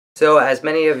So, as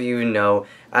many of you know,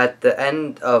 at the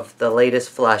end of the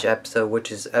latest Flash episode,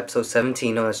 which is episode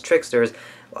 17, known as Tricksters,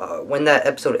 when that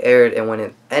episode aired and when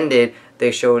it ended,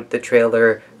 they showed the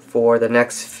trailer for the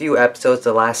next few episodes,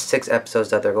 the last 6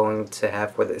 episodes that they're going to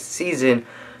have for this season.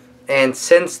 And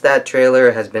since that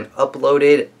trailer has been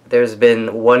uploaded, there's been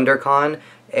WonderCon,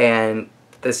 and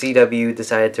the CW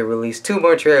decided to release 2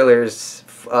 more trailers.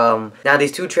 Now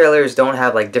these 2 trailers don't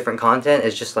have like different content,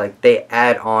 it's just like they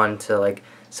add on to like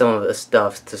some of the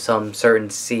stuff to some certain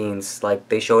scenes. Like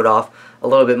they showed off a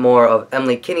little bit more of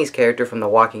Emily Kinney's character from The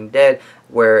Walking Dead,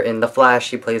 where in The Flash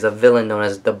she plays a villain known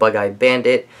as the Bug-Eyed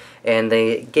Bandit, and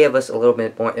they gave us a little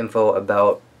bit more info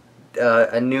about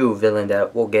a new villain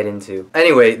that we'll get into.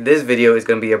 Anyway, this video is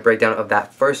going to be a breakdown of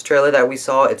that first trailer that we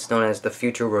saw. It's known as The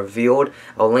Future Revealed.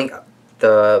 I'll link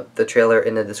the trailer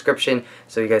in the description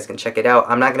so you guys can check it out.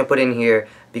 I'm not going to put it in here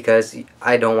because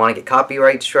I don't want to get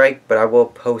copyright strike, but I will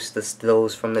post the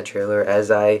stills from the trailer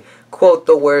as I quote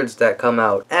the words that come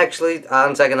out. Actually,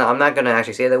 on second thought, I'm not going to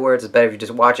actually say the words. It's better if you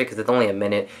just watch it because it's only a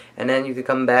minute, and then you can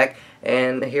come back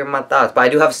and hear my thoughts. But I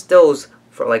do have stills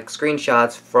for like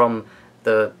screenshots from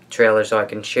the trailer so I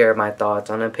can share my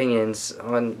thoughts on opinions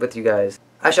with you guys.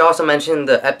 I should also mention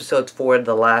the episodes for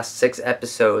the last 6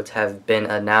 episodes have been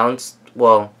announced.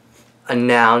 Well,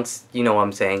 announced, you know what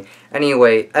I'm saying.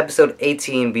 Anyway, episode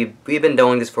 18, we've been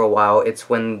doing this for a while. It's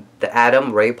when the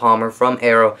Atom, Ray Palmer from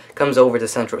Arrow, comes over to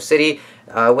Central City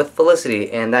with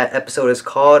Felicity, and that episode is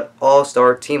called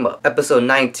All-Star Team Up. Episode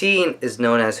 19 is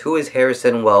known as Who is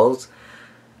Harrison Wells.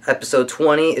 Episode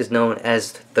 20 is known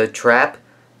as The Trap.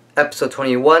 Episode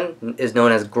 21 is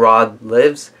known as Grodd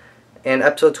Lives. And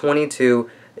episode 22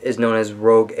 is known as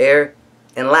Rogue Air.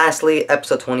 And lastly,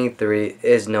 episode 23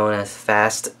 is known as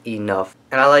Fast Enough.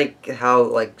 And I like how,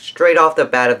 like, straight off the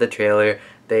bat of the trailer,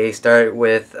 they start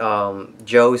with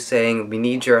Joe saying, "We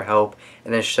need your help,"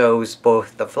 and it shows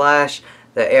both the Flash,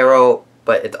 the Arrow,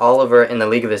 but it's Oliver in the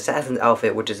League of Assassins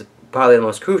outfit, which is probably the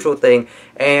most crucial thing,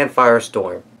 and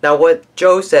Firestorm. Now, what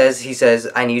Joe says, he says,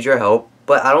 "I need your help,"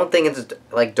 but I don't think it's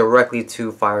like directly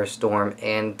to Firestorm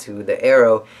and to the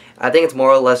Arrow. I think it's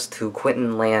more or less to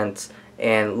Quentin Lance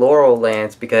and Laurel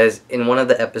Lance, because in one of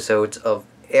the episodes of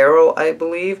Arrow, I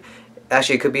believe,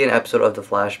 actually it could be an episode of The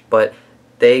Flash, but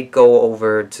they go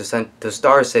over to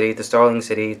Star City, to Starling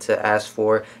City, to ask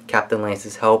for Captain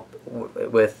Lance's help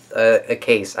with a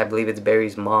case. I believe it's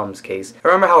Barry's mom's case.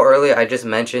 Remember how earlier I just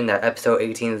mentioned that episode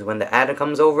 18 is when the Atom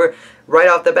comes over? Right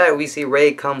off the bat, we see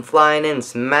Ray come flying in,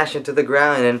 smash into the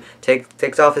ground, and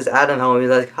takes off his Atom helmet.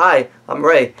 He's like, "Hi, I'm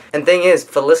Ray." And thing is,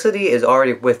 Felicity is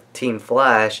already with Team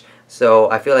Flash, so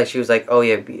I feel like she was like, "Oh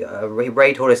yeah,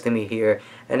 Ray told us to meet here,"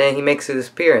 and then he makes his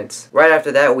appearance. Right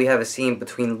after that, we have a scene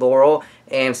between Laurel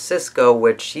and Cisco,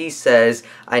 which she says,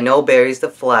 "I know Barry's the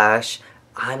Flash,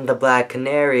 I'm the Black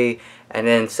Canary," and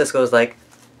then Cisco's like,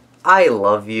 "I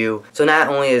love you." So not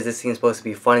only is this scene supposed to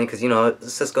be funny, because, you know,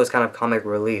 Cisco's kind of comic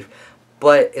relief,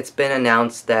 but it's been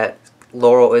announced that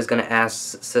Laurel is going to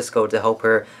ask Cisco to help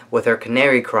her with her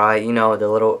canary cry. You know,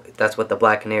 that's what the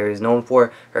Black Canary is known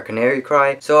for, her canary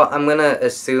cry. So I'm going to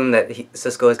assume that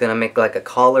Cisco is going to make like a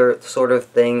collar sort of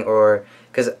thing, or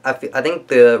because I think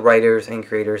the writers and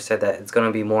creators said that it's going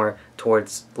to be more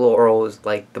towards Laurel's,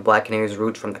 like the Black Canary's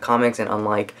roots from the comics, and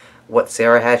unlike what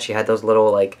Sarah had, she had those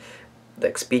little like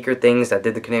speaker things that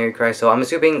did the canary cry. So I'm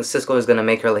assuming Cisco is going to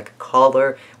make her like a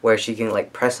collar where she can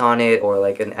like press on it, or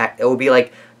like it will be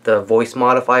like the voice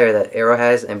modifier that Arrow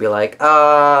has, and be like,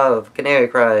 "Ah, canary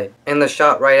cry." In the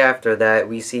shot right after that,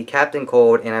 we see Captain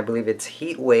Cold, and I believe it's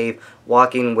Heatwave,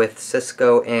 walking with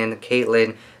Cisco and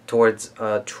Caitlin towards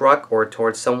a truck or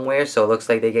towards somewhere, so it looks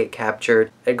like they get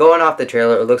captured. And going off the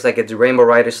trailer, it looks like it's Rainbow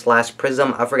Rider /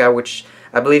 Prism. I forgot which.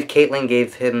 I believe Caitlin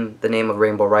gave him the name of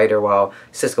Rainbow Rider, while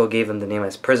Cisco gave him the name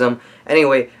as Prism.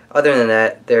 Anyway, other than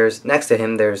that, next to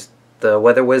him there's the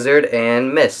Weather Wizard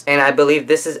and Mist. And I believe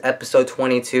this is episode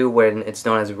 22, when it's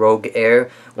known as Rogue Air,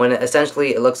 when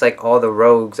essentially it looks like all the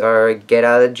rogues are get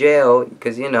out of jail,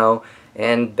 because, you know,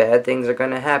 and bad things are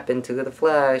gonna happen to the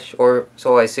Flash, or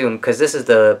so I assume, because this is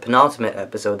the penultimate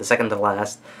episode, the second to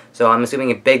last, so I'm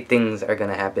assuming big things are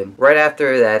gonna happen. Right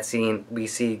after that scene, we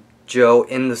see Joe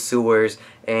in the sewers,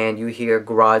 and you hear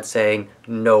Grodd saying,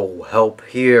 "No help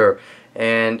here."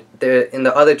 And in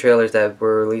the other trailers that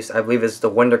were released, I believe it's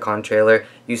the WonderCon trailer,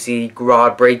 you see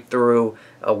Grodd break through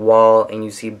a wall, and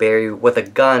you see Barry with a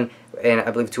gun, and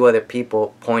I believe 2 other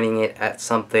people pointing it at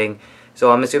something.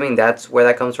 So I'm assuming that's where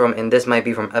that comes from, and this might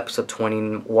be from episode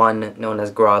 21, known as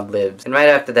Grodd Lives. And right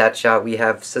after that shot, we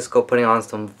have Cisco putting on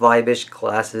some vibe-ish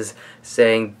glasses,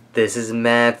 saying, This is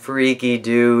mad freaky,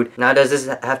 dude. Now, does this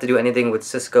have to do anything with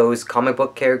Cisco's comic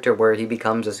book character where he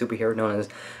becomes a superhero known as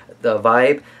the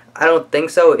Vibe? I don't think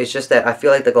so. It's just that I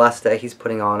feel like the glasses that he's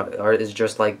putting on is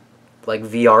just like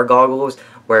VR goggles,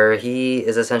 where he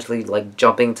is essentially like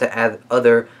jumping to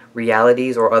other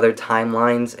realities or other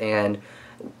timelines, and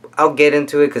I'll get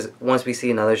into it because once we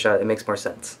see another shot, it makes more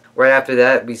sense. Right after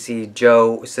that, we see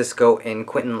Joe, Cisco, and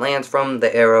Quentin Lance from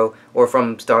the Arrow, or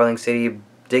from Starling City,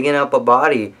 digging up a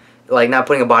body. Like, not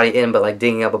putting a body in, but like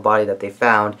digging up a body that they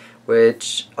found,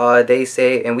 which they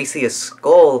say, and we see a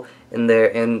skull in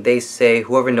there, and they say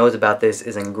whoever knows about this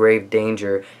is in grave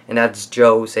danger, and that's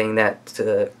Joe saying that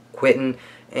to Quentin.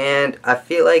 And I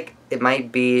feel like it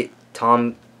might be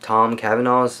Tom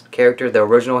Cavanaugh's character, the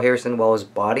original Harrison Wells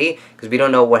body, because we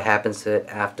don't know what happens to it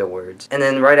afterwards. And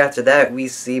then right after that, we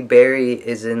see Barry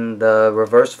is in the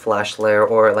Reverse Flash lair,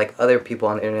 or like other people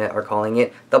on the internet are calling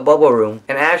it, the Bubble Room.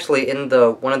 And actually, in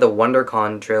one of the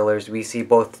WonderCon trailers, we see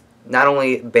both, not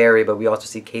only Barry, but we also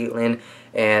see Caitlin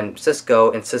and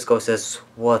Cisco says,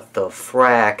 "What the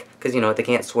frack?" Because, you know, they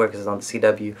can't swear because it's on the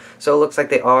CW. So it looks like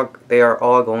they are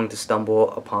all going to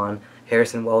stumble upon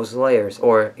Harrison Wells' layers,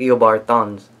 or Eobard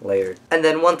Thawne's lair. And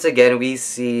then once again, we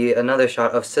see another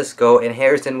shot of Cisco and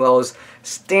Harrison Wells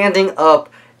standing up,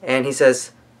 and he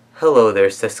says, "Hello there,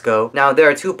 Cisco." Now, there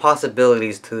are two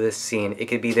possibilities to this scene. It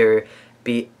could either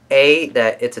be A,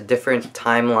 that it's a different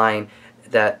timeline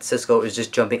that Cisco is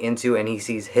just jumping into, and he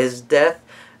sees his death,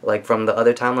 like from the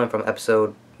other timeline, from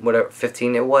episode whatever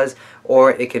 15 it was,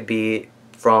 or it could be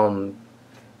from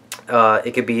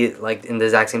it could be like in the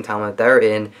exact same timeline that they're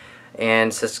in,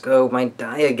 and Cisco might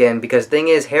die again, because the thing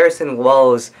is, Harrison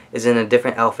Wells is in a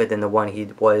different outfit than the one he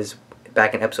was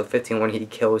back in episode 15 when he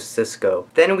kills Cisco.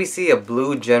 Then we see a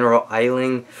blue General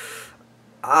Eiling.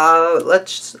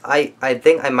 I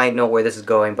think I might know where this is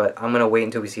going, but I'm gonna wait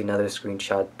until we see another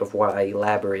screenshot before I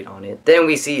elaborate on it. Then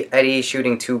we see Eddie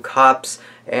shooting two cops,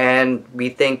 and we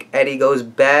think Eddie goes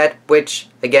bad, which,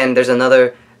 again, there's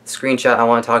another screenshot I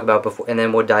want to talk about before, and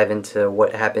then we'll dive into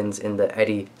what happens in the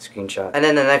Eddie screenshot. And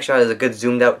then the next shot is a good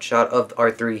zoomed out shot of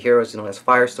our three heroes, known as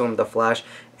Firestorm, the Flash,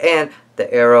 and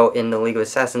the Arrow in the League of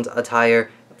Assassins attire,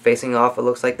 facing off, it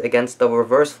looks like, against the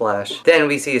Reverse Flash. Then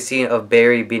we see a scene of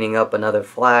Barry beating up another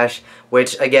Flash,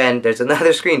 which, again, there's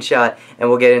another screenshot, and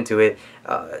we'll get into it,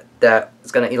 that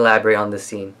is going to elaborate on this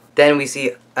scene. Then we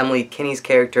see Emily Kinney's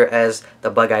character as the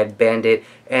Bug-Eyed Bandit,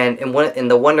 and in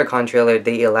the WonderCon trailer,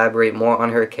 they elaborate more on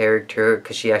her character,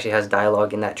 because she actually has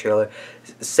dialogue in that trailer,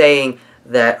 saying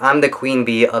that I'm the queen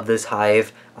bee of this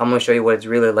hive, I'm going to show you what it's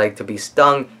really like to be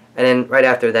stung, and then right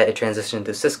after that, it transitioned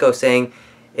to Cisco saying,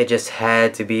 "It just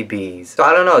had to be bees." So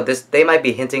I don't know, they might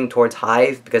be hinting towards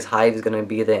Hive, because Hive is going to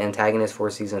be the antagonist for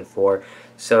Season 4.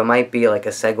 So it might be like a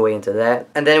segue into that.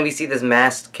 And then we see this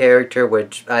masked character,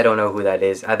 which I don't know who that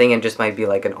is. I think it just might be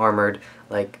like an armored,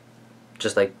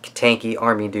 just like tanky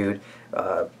army dude.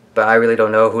 But I really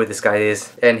don't know who this guy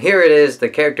is. And here it is, the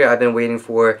character I've been waiting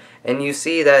for. And you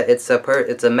see that it's a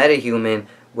metahuman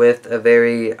with a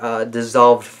very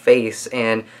dissolved face.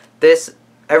 And this,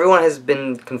 everyone has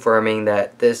been confirming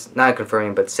that this, not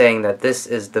confirming, but saying that this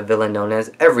is the villain known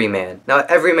as Everyman. Now,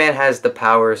 Everyman has the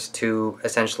powers to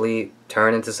essentially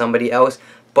turn into somebody else,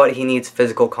 but he needs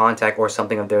physical contact or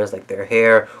something of theirs, like their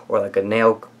hair, or like a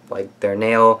nail, like their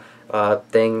nail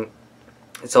thing.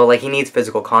 So, like, he needs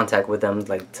physical contact with them,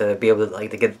 like, to be able to, like,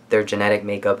 to get their genetic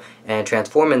makeup and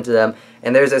transform into them.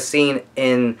 And there's a scene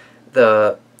in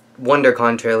the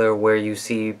WonderCon trailer where you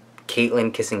see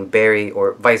Caitlin kissing Barry,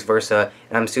 or vice versa,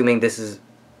 and I'm assuming this is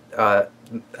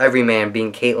Everyman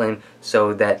being Caitlin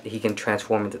so that he can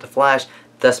transform into the Flash,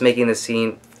 thus making the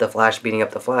scene, the Flash beating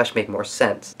up the Flash, make more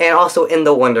sense. And also in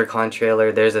the WonderCon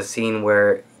trailer, there's a scene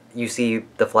where you see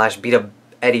the Flash beat up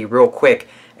Eddie real quick,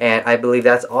 and I believe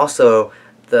that's also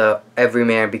the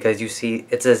Everyman, because you see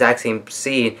it's the exact same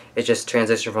scene, it's just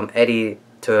transitioned from Eddie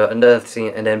to another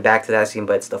scene and then back to that scene,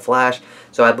 but it's the Flash.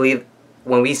 So I believe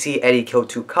when we see Eddie kill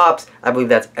two cops, I believe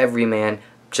that's Everyman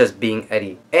just being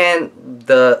Eddie. And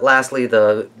lastly,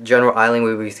 the General Island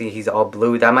where we see he's all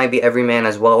blue, that might be Everyman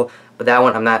as well, but that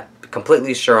one I'm not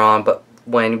completely sure on. But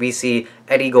when we see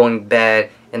Eddie going bad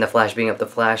and the Flash beating up the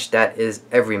Flash, that is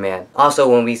Everyman. Also,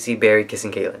 when we see Barry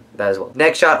kissing Caitlin, that as well.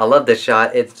 Next shot, I love this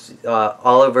shot. It's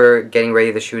Oliver getting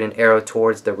ready to shoot an arrow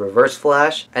towards the Reverse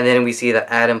Flash, and then we see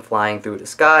the Atom flying through the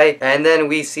sky, and then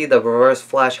we see the Reverse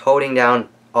Flash holding down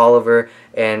Oliver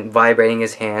and vibrating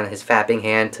his hand, his fapping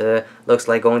hand, to, looks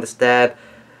like going to stab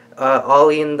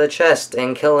Ollie in the chest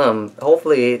and kill him.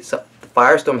 Hopefully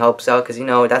Firestorm helps out, because, you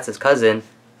know, that's his cousin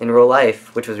in real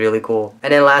life, which was really cool.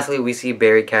 And then lastly, we see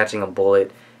Barry catching a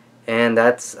bullet, And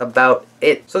that's about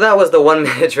it. So that was the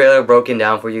 1-minute trailer broken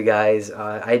down for you guys.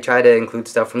 I tried to include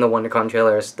stuff from the Wondercon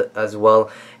trailer as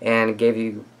well, and gave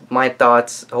you my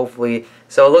thoughts, hopefully.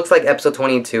 So it looks like episode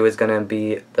 22 is gonna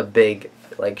be the big,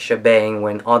 like, shebang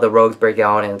when all the rogues break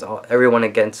out and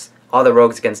it's all the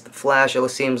rogues against the Flash, it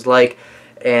seems like.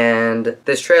 And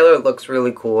this trailer looks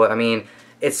really cool. I mean,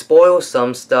 it spoils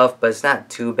some stuff, but it's not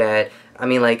too bad. I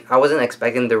mean, like, I wasn't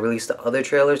expecting to release the other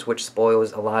trailers, which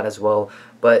spoils a lot as well.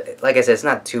 But, like I said, it's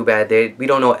not too bad. We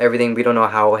don't know everything. We don't know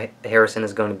how Harrison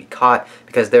is going to be caught,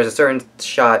 because there's a certain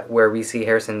shot where we see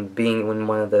Harrison being in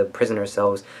one of the prisoner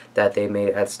cells that they made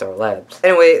at Star Labs.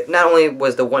 Anyway, not only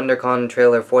was the WonderCon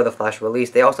trailer for The Flash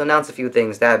released, they also announced a few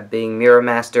things, that being Mirror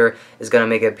Master is going to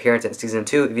make an appearance in Season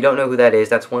 2. If you don't know who that is,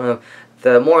 that's one of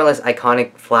the more or less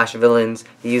iconic Flash villains.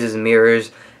 He uses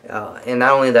mirrors. And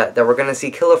not only that, we're going to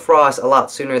see Killer Frost a lot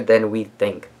sooner than we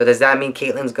think. But does that mean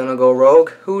Caitlyn's going to go rogue?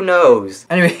 Who knows?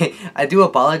 Anyway, I do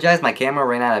apologize. My camera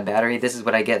ran out of battery. This is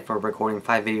what I get for recording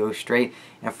 5 videos straight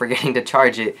and forgetting to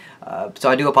charge it. So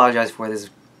I do apologize for this,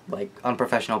 like,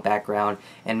 unprofessional background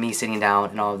and me sitting down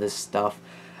and all of this stuff.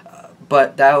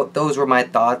 But those were my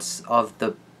thoughts of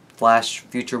the Flash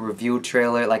Future Review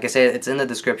trailer. Like I said, it's in the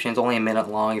description. It's only a minute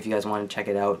long if you guys want to check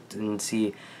it out and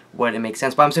see what it makes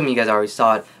sense. But I'm assuming you guys already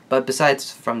saw it. But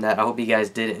besides from that, I hope you guys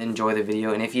did enjoy the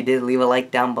video. And if you did, leave a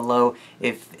like down below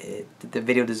if the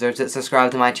video deserves it. Subscribe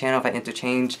to my channel if I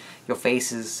interchange your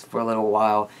faces for a little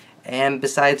while. And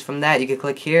besides from that, you can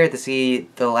click here to see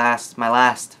my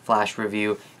last Flash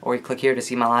review, or you click here to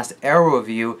see my last Arrow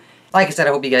review. Like I said,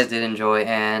 I hope you guys did enjoy,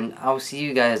 and I'll see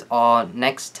you guys all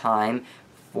next time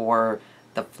for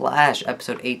the Flash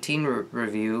episode 18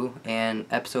 review and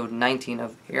episode 19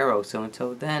 of Arrow. So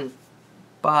until then,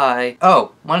 bye.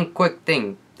 Oh, one quick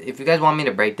thing. If you guys want me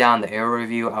to break down the Arrow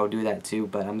review, I'll do that too,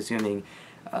 but I'm assuming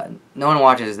no one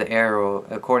watches the Arrow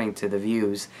according to the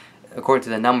views, according to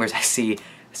the numbers I see,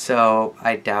 so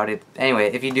I doubt it.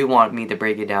 Anyway, if you do want me to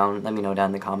break it down, let me know down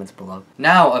in the comments below.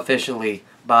 Now, officially,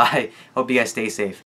 bye. Hope you guys stay safe.